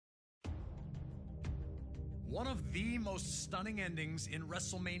One of the most stunning endings in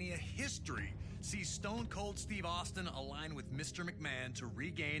WrestleMania history sees Stone Cold Steve Austin align with Mr. McMahon to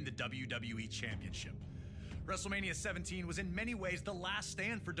regain the WWE Championship. WrestleMania 17 was in many ways the last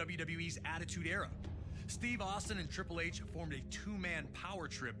stand for WWE's Attitude Era. Steve Austin and Triple H formed a two-man power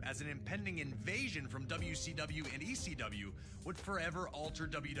trip as an impending invasion from WCW and ECW would forever alter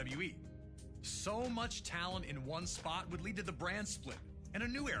WWE. So much talent in one spot would lead to the brand split and a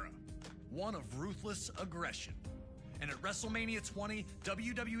new era, one of ruthless aggression. And at WrestleMania 20,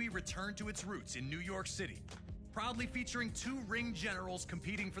 WWE returned to its roots in New York City, proudly featuring two ring generals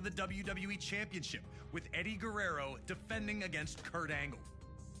competing for the WWE Championship, with Eddie Guerrero defending against Kurt Angle.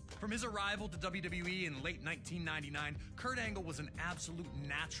 From his arrival to WWE in late 1999, Kurt Angle was an absolute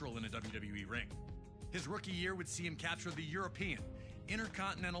natural in a WWE ring. His rookie year would see him capture the European,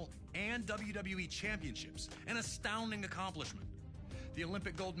 Intercontinental, and WWE Championships, an astounding accomplishment. The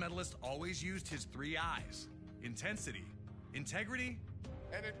Olympic gold medalist always used his three I's: intensity, integrity,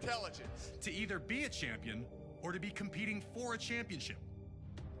 and intelligence, to either be a champion or to be competing for a championship.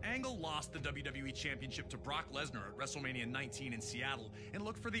 Angle lost the WWE Championship to Brock Lesnar at WrestleMania 19 in Seattle and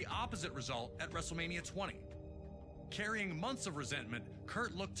looked for the opposite result at WrestleMania 20. Carrying months of resentment,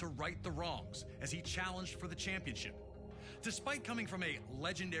 Kurt looked to right the wrongs as he challenged for the championship. Despite coming from a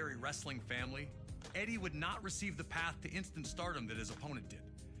legendary wrestling family, Eddie would not receive the path to instant stardom that his opponent did.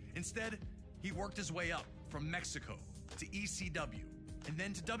 Instead, he worked his way up from Mexico to ECW and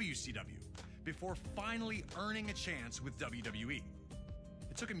then to WCW before finally earning a chance with WWE.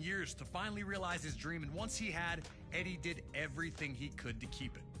 It took him years to finally realize his dream, and once he had, Eddie did everything he could to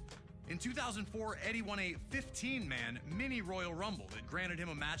keep it. In 2004, Eddie won a 15-man mini Royal Rumble that granted him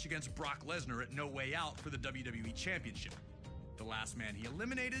a match against Brock Lesnar at No Way Out for the WWE Championship. The last man he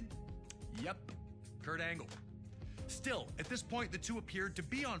eliminated? Yep, Kurt Angle. Still, at this point, the two appeared to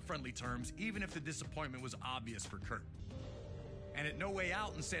be on friendly terms, even if the disappointment was obvious for Kurt. And at No Way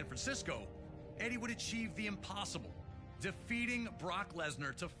Out in San Francisco, Eddie would achieve the impossible, defeating Brock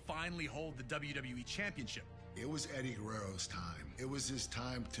Lesnar to finally hold the WWE Championship. It was Eddie Guerrero's time. It was his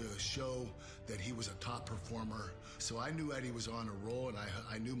time to show that he was a top performer. So I knew Eddie was on a roll, and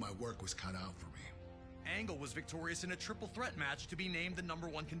I knew my work was cut out for me. Angle was victorious in a triple threat match to be named the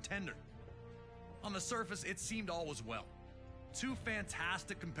 #1 contender. On the surface, it seemed all was well. Two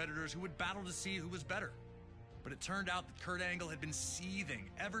fantastic competitors who would battle to see who was better. But it turned out that Kurt Angle had been seething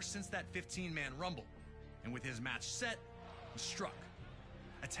ever since that 15-man Rumble. And with his match set, he struck.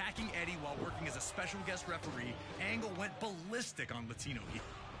 Attacking Eddie while working as a special guest referee, Angle went ballistic on Latino heel.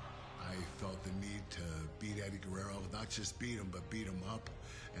 I felt the need to beat Eddie Guerrero, not just beat him, but beat him up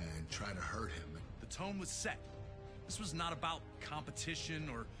and try to hurt him. The tone was set. This was not about competition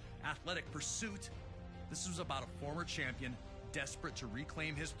or athletic pursuit. This was about a former champion desperate to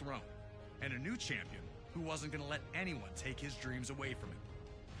reclaim his throne, and a new champion who wasn't going to let anyone take his dreams away from him.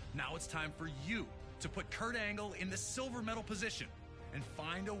 Now it's time for you to put Kurt Angle in the silver medal position and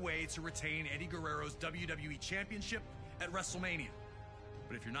find a way to retain Eddie Guerrero's WWE Championship at WrestleMania.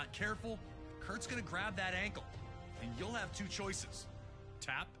 But if you're not careful, Kurt's going to grab that ankle, and you'll have two choices: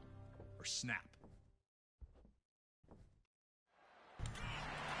 tap or snap.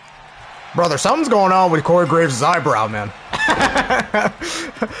 Brother, something's going on with Corey Graves' eyebrow, man.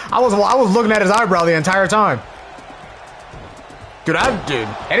 I was looking at his eyebrow the entire time. Dude,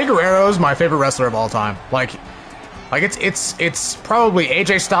 Eddie Guerrero is my favorite wrestler of all time. Like it's probably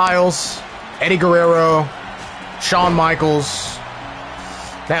AJ Styles, Eddie Guerrero, Shawn Michaels.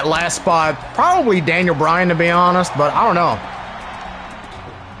 That last spot, probably Daniel Bryan, to be honest, but I don't know.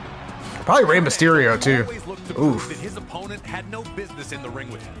 Probably Rey Mysterio too. Oof. That his opponent had no business in the ring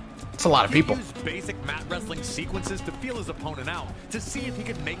with him. It's a lot of people. He used basic mat wrestling sequences to feel his opponent out, to see if he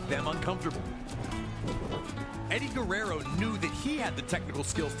could make them uncomfortable. Eddie Guerrero knew that he had the technical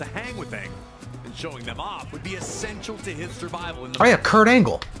skills to hang with Angle, and showing them off would be essential to his survival in the Oh yeah, Kurt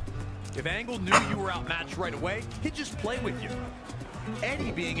Angle. If Angle knew you were outmatched right away, he'd just play with you.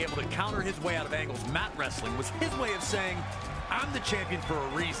 Eddie being able to counter his way out of Angle's mat wrestling was his way of saying, I'm the champion for a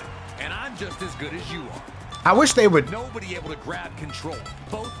reason, and I'm just as good as you are. I wish they would. Nobody able to grab control.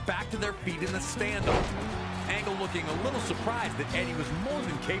 Both back to their feet in the standoff. Angle looking a little surprised that Eddie was more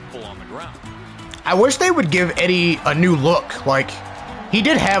than capable on the ground. I wish they would give Eddie a new look. Like, he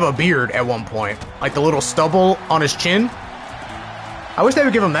did have a beard at one point. Like the little stubble on his chin. I wish they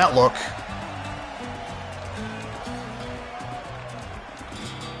would give him that look.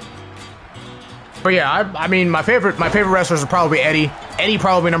 But yeah, I mean, my favorite wrestlers are probably Eddie. Eddie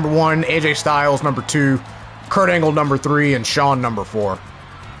probably #1, AJ Styles #2, Kurt Angle #3, and Shawn #4.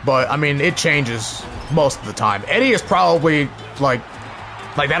 But I mean, it changes most of the time. Eddie is probably like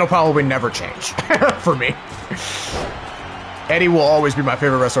Like, that'll probably never change for me. Eddie will always be my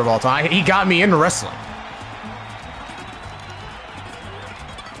favorite wrestler of all time. He got me into wrestling.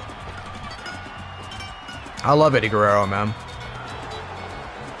 I love Eddie Guerrero, man.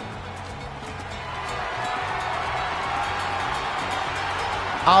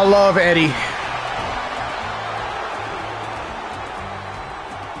 I love Eddie.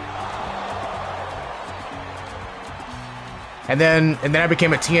 And then I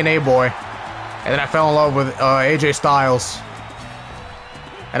became a TNA boy. And then I fell in love with AJ Styles.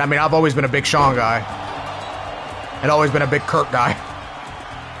 And I mean, I've always been a big Shawn guy. And always been a big Kurt guy.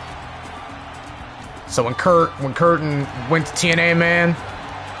 So when Kurt went to TNA, man,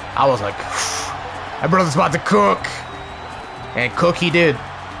 I was like, my brother's about to cook. And cook he did.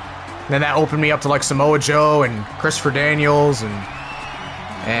 And then that opened me up to like Samoa Joe and Christopher Daniels and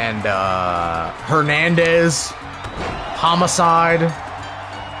Hernandez, Homicide.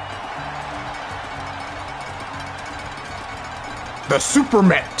 The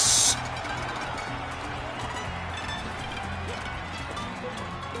Supermex.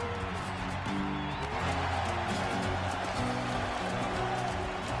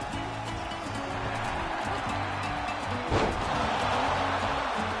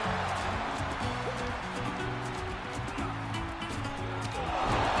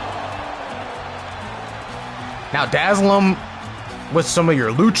 Now dazzle him with some of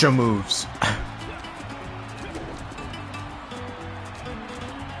your lucha moves.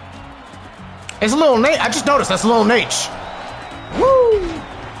 It's a little Nate. I just noticed that's a little Nate. Woo!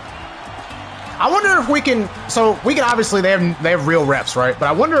 I wonder if we can. So we can obviously they have real refs, right? But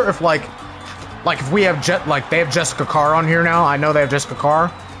I wonder if like if we have they have Jessica Carr on here now. I know they have Jessica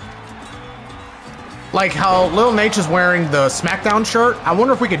Carr. Like how Lil Nate is wearing the SmackDown shirt. I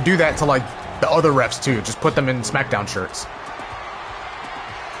wonder if we could do that to like the other refs too. Just put them in SmackDown shirts.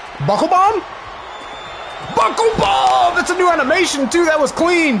 Buckle bomb? Buckle bomb! That's a new animation too. That was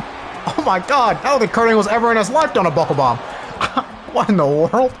clean. Oh my god, I don't think Kurt Angle's ever in his life done a buckle bomb. What in the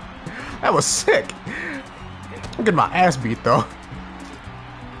world? That was sick. I'm getting my ass beat though.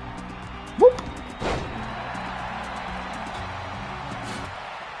 Whoop.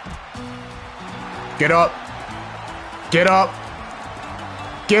 Get up. Get up.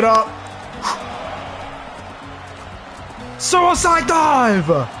 Get up. Suicide dive!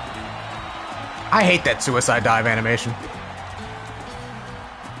 I hate that suicide dive animation.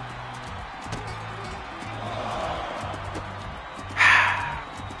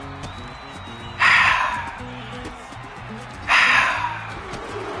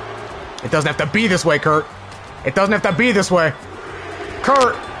 It doesn't have to be this way, Kurt. It doesn't have to be this way.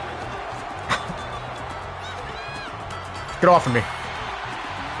 Kurt! Get off of me.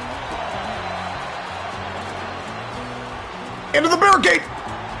 Into the barricade!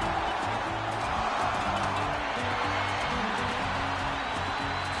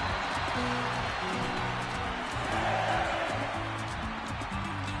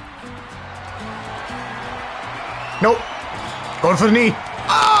 Nope. Going for the knee.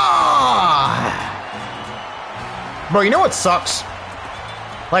 Bro, you know what sucks?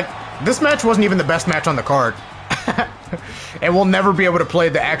 Like, this match wasn't even the best match on the card. And we'll never be able to play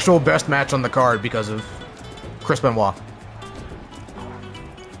the actual best match on the card because of Chris Benoit.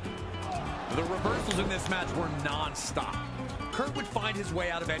 The reversals in this match were non-stop. Kurt would find his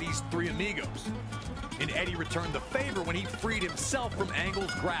way out of Eddie's Three Amigos. And Eddie returned the favor when he freed himself from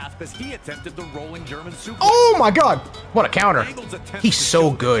Angle's grasp as he attempted the rolling German suplex. Oh my god! What a counter. He's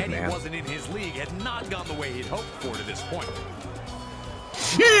so good, Eddie man. Wasn't in his league, had not gone the way he'd hoped for to this point.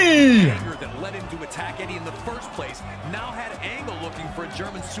 Gee. Anger that led him to attack Eddie in the first place now had Angle looking for a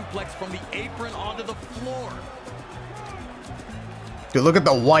German suplex from the apron onto the floor. Dude, look at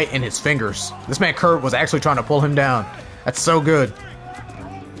the white in his fingers. This man Kurt was actually trying to pull him down. That's so good.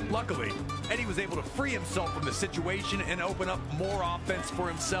 Luckily, Eddie was able to free himself from the situation and open up more offense for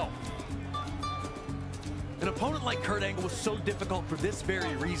himself. An opponent like Kurt Angle was so difficult for this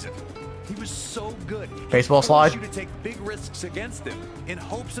very reason. He was so good. Baseball slide. You to take big risks against him in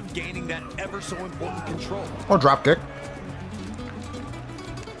hopes of gaining that ever so important control. Or drop kick.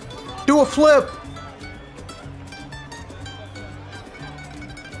 Do a flip.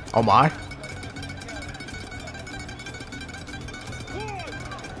 Oh my.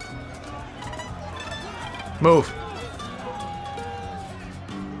 Move.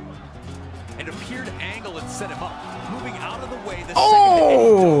 It appeared Angle had set him up, moving out of the way the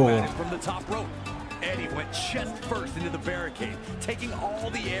Oh! second that Eddie dove at it from the top rope. Eddie went chest first into the barricade, taking all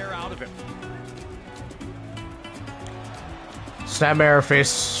the air out of him. Snapmare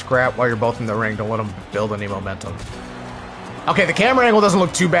face scrap while you're both in the ring. Don't let them build any momentum. Okay, the camera angle doesn't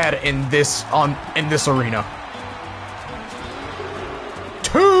look too bad in this arena.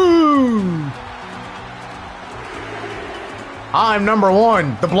 2. I'm number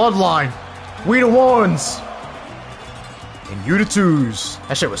 1, the bloodline. We the ones. And you the 2s.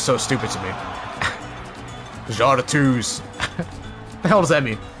 That shit was so stupid to me. Y'all the 2s. The hell does that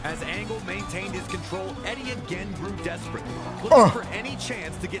mean? As Angle maintained his control, Eddie again grew desperate, looking for any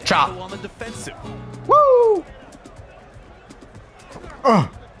chance to get Chop. Angle on the defensive. Woo!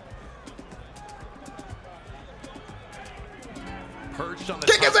 Perched on the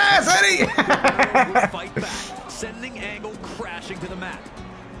Kick his ass, Eddie! would fight back, sending Angle crashing to the mat.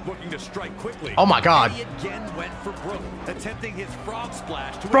 Looking to strike quickly. Oh my God! Eddie again went for broke, attempting his frog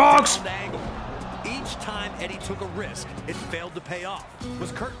splash to Frogs! Angle. Each time Eddie took a risk, it failed to pay off.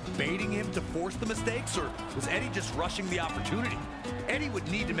 Was Kurt baiting him to force the mistakes, or was Eddie just rushing the opportunity? Eddie would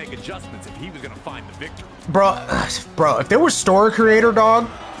need to make adjustments if he was going to find the victory. Bro, if they were story creator, dog.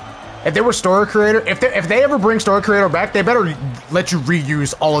 If they were story creator, if they ever bring story creator back, they better let you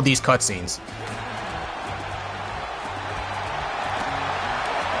reuse all of these cutscenes.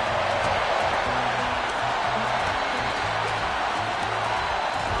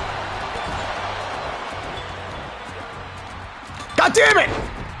 God damn it!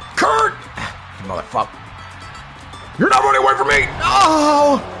 Kurt! You motherfucker. You're not running away from me!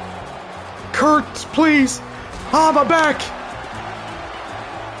 Oh! Kurt, please! Ah, my back!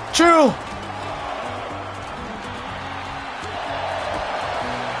 Chill!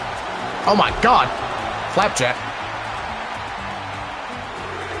 Oh my god! Flapjack.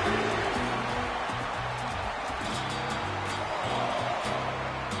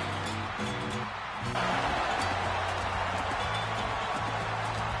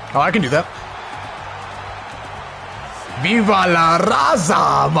 Oh, I can do that. Viva la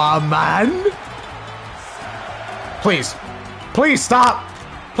raza, my man! Please. Please stop!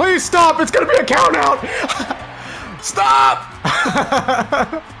 Please stop! It's gonna be a count out! Stop!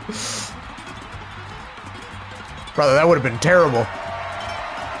 Brother, that would have been terrible.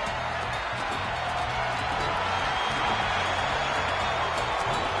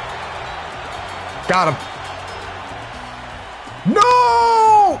 Got him.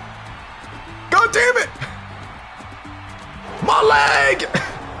 No! God damn it! My leg!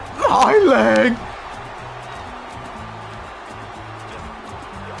 My leg!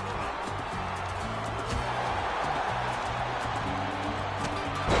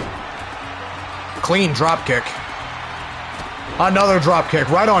 Clean drop kick. Another drop kick,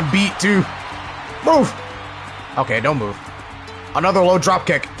 right on beat too. Move! Okay, don't move. Another low drop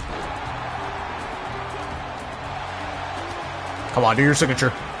kick. Come on, do your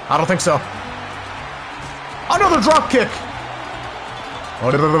signature. I don't think so. Another drop kick.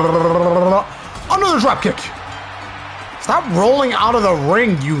 Another drop kick. Stop rolling out of the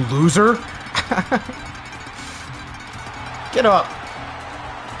ring, you loser. Get up.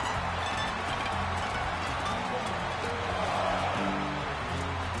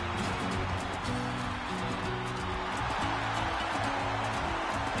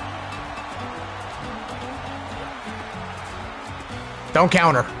 Don't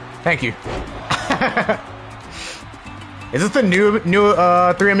counter. Thank you. Is this the new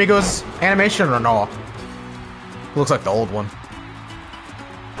Three Amigos animation or no? Looks like the old one.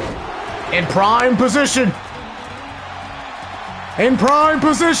 In prime position. In prime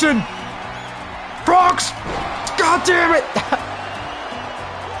position. Frogs! God damn it!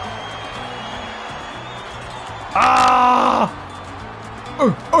 Ah!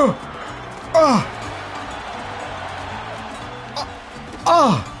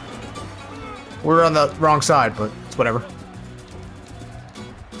 We're on the wrong side, but it's whatever.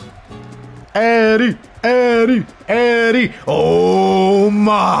 Eddie! Eddie! Eddie! Oh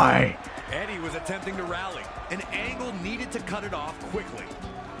my! Eddie was attempting to rally, and Angle needed to cut it off quickly.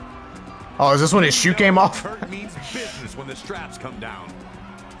 Oh, is this when his shoe came off? Kurt means business when the straps come down.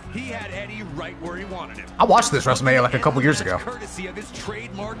 He had Eddie right where he wanted him. I watched this WrestleMania like a couple years ago. Courtesy of his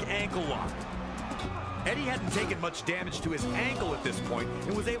trademark ankle lock. Eddie hadn't taken much damage to his ankle at this point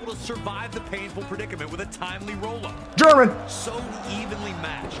and was able to survive the painful predicament with a timely roll-up. German! So evenly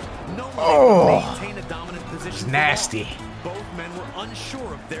matched. No one could maintain a dominant position. Nasty. Both men were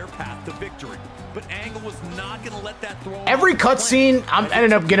unsure of their path to victory, but Angle was not going to let that throw. Every cutscene, I'm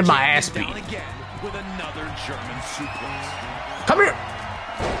ending up getting my ass beat. Down again with another German suplex. Come here.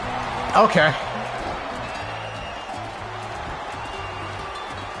 Okay.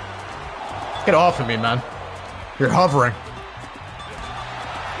 Get off of me, man. You're hovering.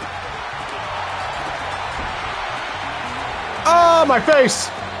 Oh, my face.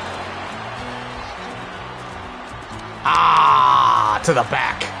 Ah. shot to the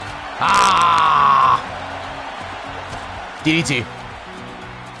back. Ah! DDT.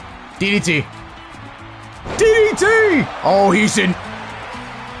 DDT. DDT! Oh, he's in.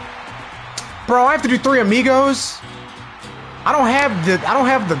 Bro, I have to do 3 amigos. I don't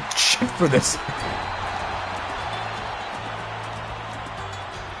have the shit for this.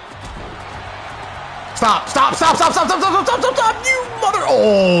 Stop! Stop! Stop! Stop! Stop! Stop! Stop! Stop! Stop! Stop! You mother!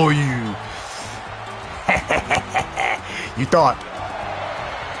 Oh, you! You thought?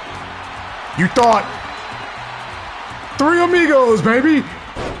 You thought? 3 amigos, baby.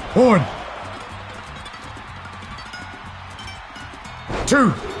 1,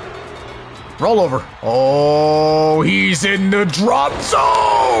 2. Roll over. Oh, he's in the drop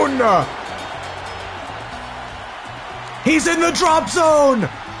zone. He's in the drop zone.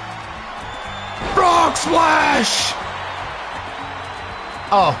 Frog splash!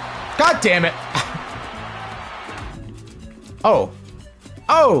 Oh, god damn it. Oh.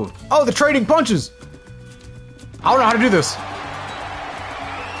 Oh, oh, the trading punches. I don't know how to do this.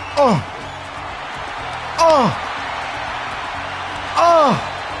 Oh. Oh. Oh.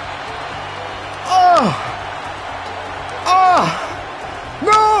 Oh. Oh.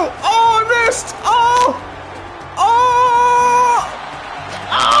 No. Oh, I missed. Oh. Oh.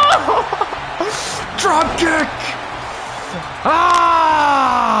 Oh. Drop kick!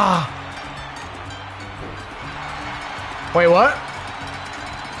 Ah! Wait, what?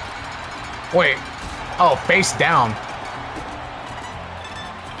 Wait. Oh, face down.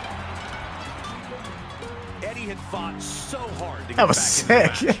 Eddie had fought so hard to get That was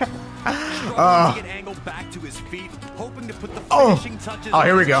back sick. in the match. Struggling to get Angle back to his feet, hoping to put the finishing touches Oh,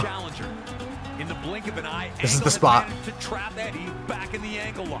 here on we his go. challenger. In the blink of an eye, This is Angle the spot. had managed to trap Eddie back in the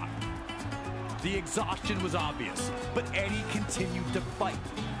ankle lock. The exhaustion was obvious, but Eddie continued to fight.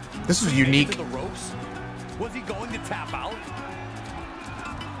 This was unique. To the ropes. Was he going to tap out?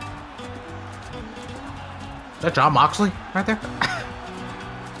 Is that John Moxley right there?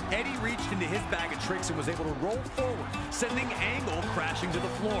 Eddie reached into his bag of tricks and was able to roll forward, sending Angle crashing to the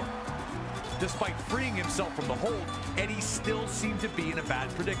floor. Despite freeing himself from the hold, Eddie still seemed to be in a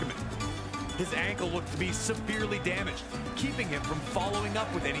bad predicament. His ankle looked to be severely damaged, keeping him from following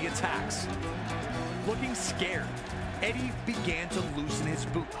up with any attacks. Looking scared, Eddie began to loosen his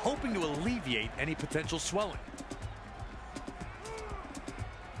boot, hoping to alleviate any potential swelling.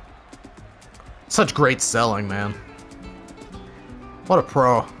 Such great selling, man. What a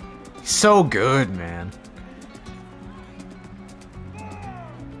pro. So good, man.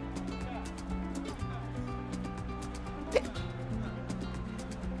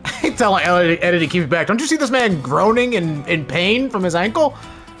 I telling Eddie to keep it back. Don't you see this man groaning in pain from his ankle?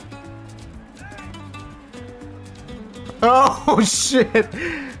 Oh, shit.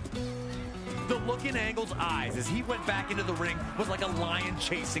 The look in Angle's eyes as he went back into the ring was like a lion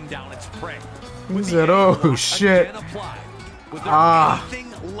chasing down its prey. He said, oh, shit. Applied, was there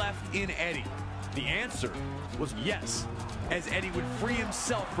anything left in Eddie? The answer was yes, as Eddie would free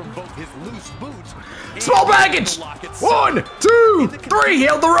himself from both his loose boots and small package! 1, 2, 3, he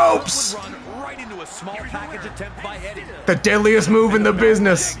held the ropes! Would run right into a small package attempt by Eddie. The deadliest move in the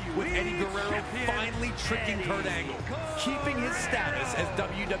business. With Eddie Guerrero finally tricking Kurt Angle, keeping his status as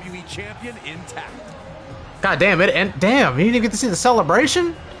WWE Champion intact. God damn it, and damn, you didn't even get to see the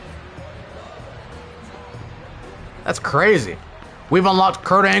celebration? That's crazy. We've unlocked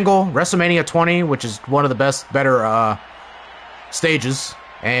Kurt Angle, WrestleMania 20, which is one of the better stages,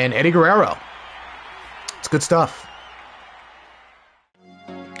 and Eddie Guerrero. It's good stuff.